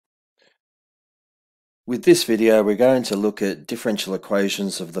With this video, we're going to look at differential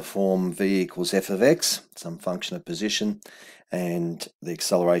equations of the form v equals f of x, some function of position, and the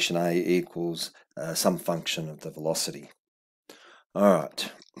acceleration a equals some function of the velocity. All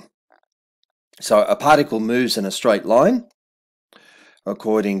right. So a particle moves in a straight line.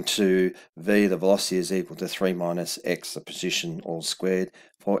 According to v, the velocity is equal to 3 minus x, the position, all squared,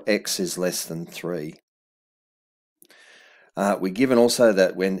 for x is less than 3. We're given also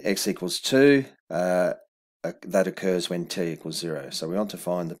that when x equals 2, that occurs when t equals 0. So we want to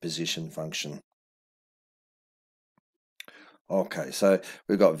find the position function. Okay, so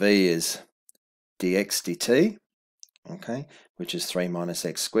we've got v is dx dt, okay, which is 3 minus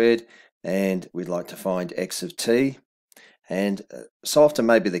x squared, and we'd like to find x of t. And so often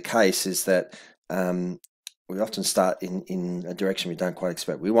maybe the case is that we often start in a direction we don't quite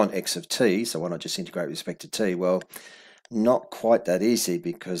expect. We want x of t, so why not just integrate with respect to t? Well, not quite that easy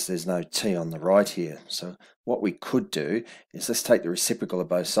because there's no t on the right here. So what we could do is let's take the reciprocal of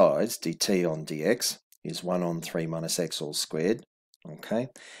both sides. Dt on dx is 1 on 3 minus x all squared. Okay,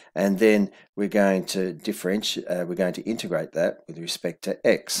 and then we're going to differentiate. We're going to integrate that with respect to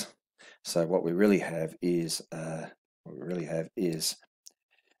x. So what we really have is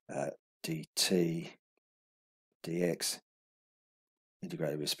dt dx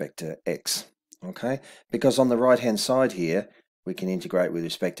integrated with respect to x. Okay, because on the right hand side here we can integrate with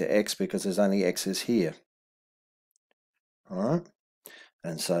respect to x because there's only x's here. Alright,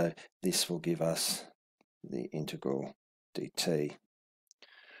 and so this will give us the integral dt,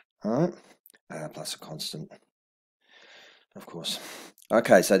 alright, plus a constant, of course.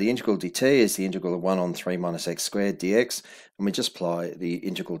 Okay, so the integral dt is the integral of 1 on 3 minus x squared dx, and we just apply the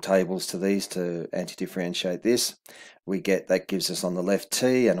integral tables to these to anti-differentiate this. We get, that gives us on the left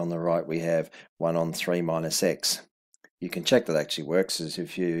t, and on the right we have 1 on 3 minus x. You can check that actually works as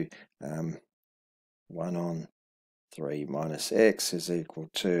if you 1 on 3 minus x is equal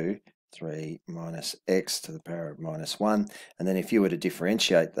to 3 minus x to the power of minus 1, and then if you were to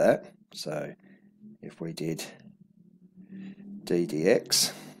differentiate that, so if we did d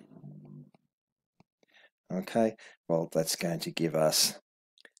dx, okay, well that's going to give us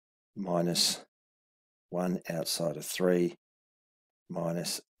minus 1 outside of 3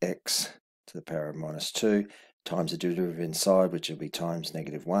 minus x to the power of minus 2 times the derivative inside, which will be times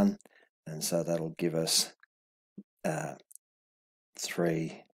negative 1, and so that'll give us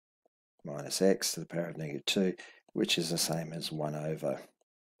 3 minus x to the power of negative 2, which is the same as 1 over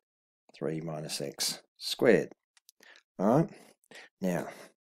 3 minus x squared. Alright, now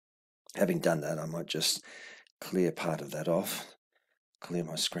having done that, I might just clear part of that off, clear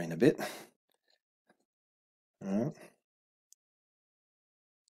my screen a bit.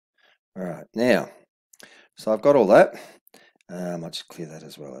 Alright, now, so I've got all that. I'll just clear that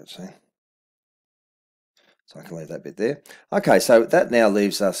as well, actually. So I can leave that bit there. Okay, so that now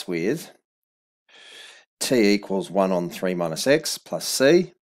leaves us with t equals 1 on 3 minus x plus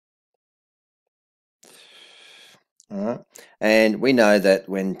c. Alright, and we know that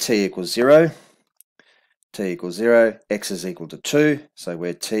when t equals 0, x is equal to 2. So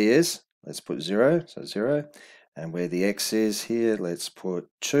where t is, let's put 0, so 0. And where the x is here, let's put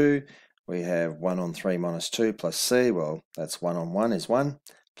 2. We have 1 on 3 minus 2 plus c. Well, that's 1 on 1 is 1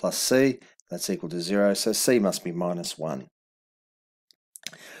 plus c. That's equal to 0. So c must be minus 1.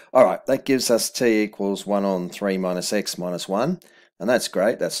 All right, that gives us t equals 1 on 3 minus x minus 1. And that's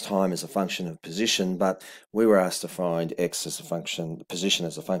great. That's time as a function of position. But we were asked to find x as a function, position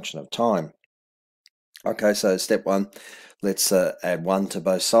as a function of time. Okay, so step 1, let's add 1 to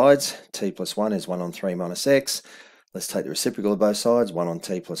both sides. T plus 1 is 1 on 3 minus x. Let's take the reciprocal of both sides. 1 on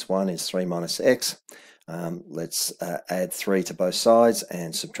t plus 1 is 3 minus x. Let's add 3 to both sides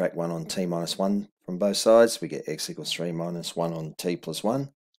and subtract 1 on t minus 1 from both sides. We get x equals 3 minus 1 on t plus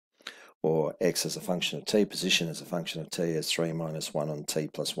 1. Or x as a function of t, position as a function of t is 3 minus 1 on t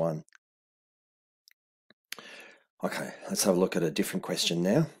plus 1. Okay, let's have a look at a different question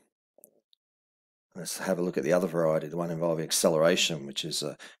now. Let's have a look at the other variety, the one involving acceleration, which is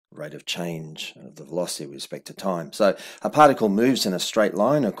a rate of change of the velocity with respect to time. So a particle moves in a straight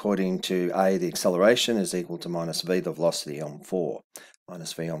line. According to A, the acceleration is equal to minus v, the velocity on 4,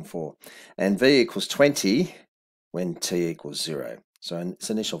 minus v on 4. And v equals 20 when t equals 0. So its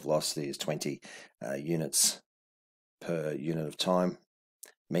initial velocity is 20 units per unit of time,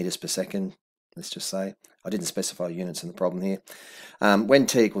 meters per second, let's just say. I didn't specify units in the problem here. When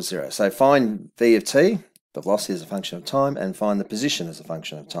t equals 0. So find v of t, the velocity as a function of time, and find the position as a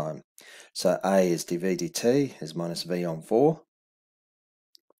function of time. So a is dv dt is minus v on 4.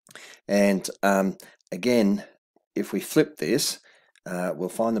 And again, if we flip this, we'll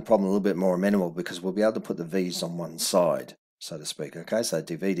find the problem a little bit more amenable because we'll be able to put the v's on one side, so to speak. Okay, so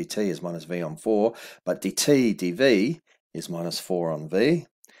dv dt is minus v on 4, but dt dv is minus 4 on v.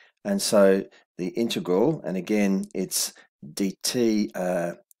 And so the integral, and again, it's dt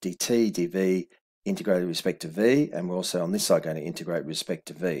dv integrated with respect to v, and we're also on this side going to integrate with respect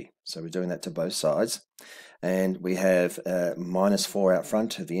to v. So we're doing that to both sides. And we have minus 4 out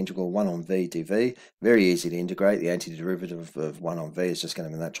front of the integral 1 on v dv. Very easy to integrate. The antiderivative of 1 on v is just going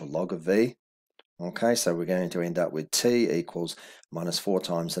to be the natural log of v. Okay, so we're going to end up with t equals minus 4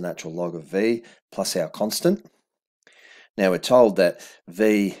 times the natural log of v plus our constant. Now we're told that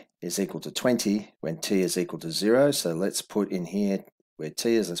v is equal to 20 when t is equal to 0. So let's put in here where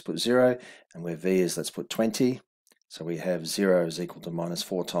t is, let's put 0, and where v is, let's put 20. So we have 0 is equal to minus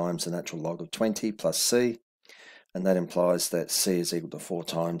 4 times the natural log of 20 plus c. And that implies that c is equal to 4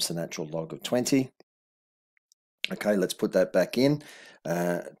 times the natural log of 20. Okay, let's put that back in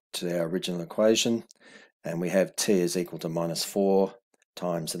to our original equation. And we have t is equal to minus 4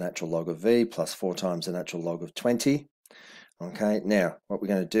 times the natural log of v plus 4 times the natural log of 20. Okay, now what we're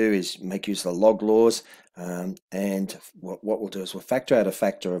going to do is make use of the log laws, and what we'll do is we'll factor out a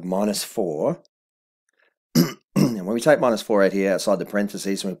factor of minus 4. And when we take minus 4 out here outside the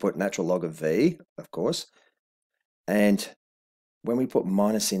parentheses, and we put natural log of v, of course, and when we put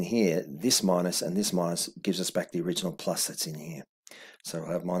minus in here, this minus and this minus gives us back the original plus that's in here. So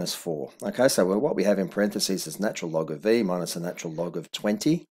we'll have minus 4. Okay, so what we have in parentheses is natural log of v minus the natural log of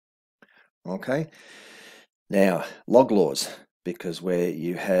 20. Okay, now log laws, because where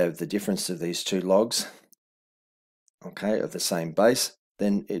you have the difference of these two logs, okay, of the same base,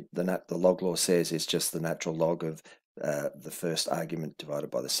 then the log law says it's just the natural log of the first argument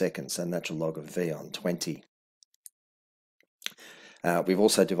divided by the second, so natural log of v on 20. We've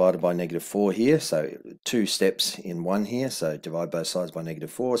also divided by negative 4 here, so 2 steps in one here, so divide both sides by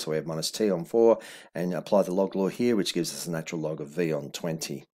negative 4, so we have minus t on 4, and apply the log law here, which gives us a natural log of v on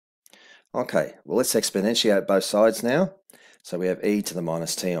 20. Okay, well let's exponentiate both sides now. So we have e to the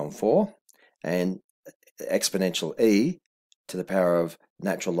minus t on 4, and exponential e to the power of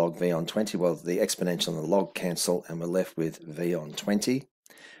natural log v on 20. Well, the exponential and the log cancel, and we're left with v on 20.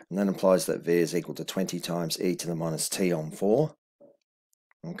 And that implies that v is equal to 20 times e to the minus t on 4.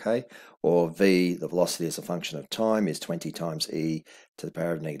 Okay, or v, the velocity as a function of time, is 20 times e to the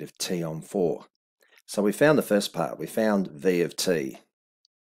power of negative t on 4. So we found the first part. We found v of t,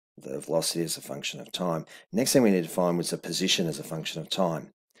 the velocity as a function of time. Next thing we need to find was the position as a function of time.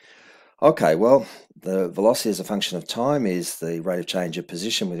 Okay, well, the velocity as a function of time is the rate of change of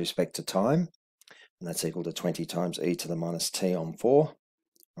position with respect to time, and that's equal to 20 times e to the minus t on 4.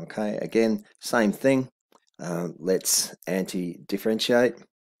 Okay, again, same thing. Let's anti-differentiate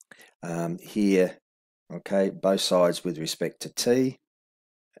here. Okay, both sides with respect to t.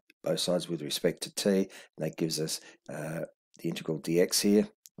 Both sides with respect to t. That gives us the integral dx here.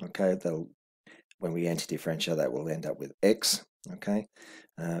 Okay, when we anti-differentiate, that will end up with x. Okay,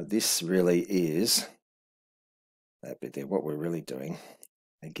 this really is that bit there. What we're really doing,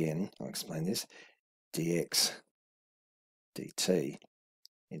 again, I'll explain this: dx dt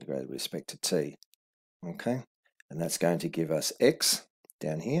integrated with respect to t. Okay, and that's going to give us x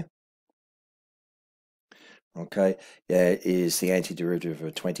down here. Okay, is the antiderivative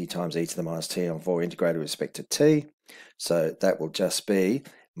of 20 times e to the minus t on 4 integrated with respect to t. So that will just be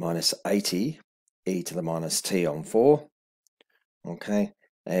minus 80 e to the minus t on 4. Okay,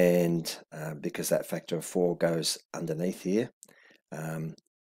 and because that factor of 4 goes underneath here,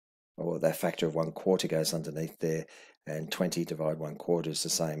 or that factor of 1/4 goes underneath there, and 20 divided 1/4 is the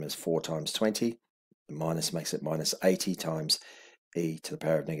same as 4 times 20. The minus makes it minus 80 times e to the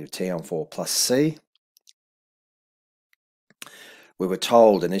power of negative t on 4 plus c. We were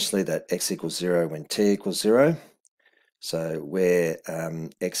told initially that x equals 0 when t equals 0. So where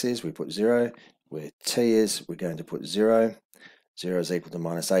x is, we put 0. Where t is, we're going to put 0. 0 is equal to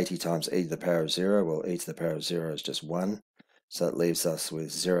minus 80 times e to the power of 0. Well, e to the power of 0 is just 1. So it leaves us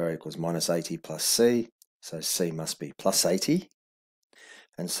with 0 equals minus 80 plus c. So c must be plus 80.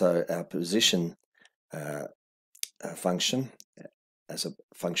 And so our position function as a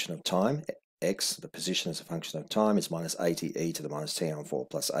function of time, x, the position as a function of time, is minus 80 e to the minus t on 4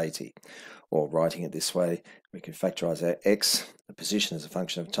 plus 80. Or writing it this way, we can factorize our x, the position as a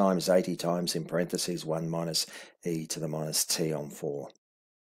function of time, is 80 times, in parentheses, 1 minus e to the minus t on 4.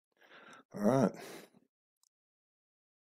 All right.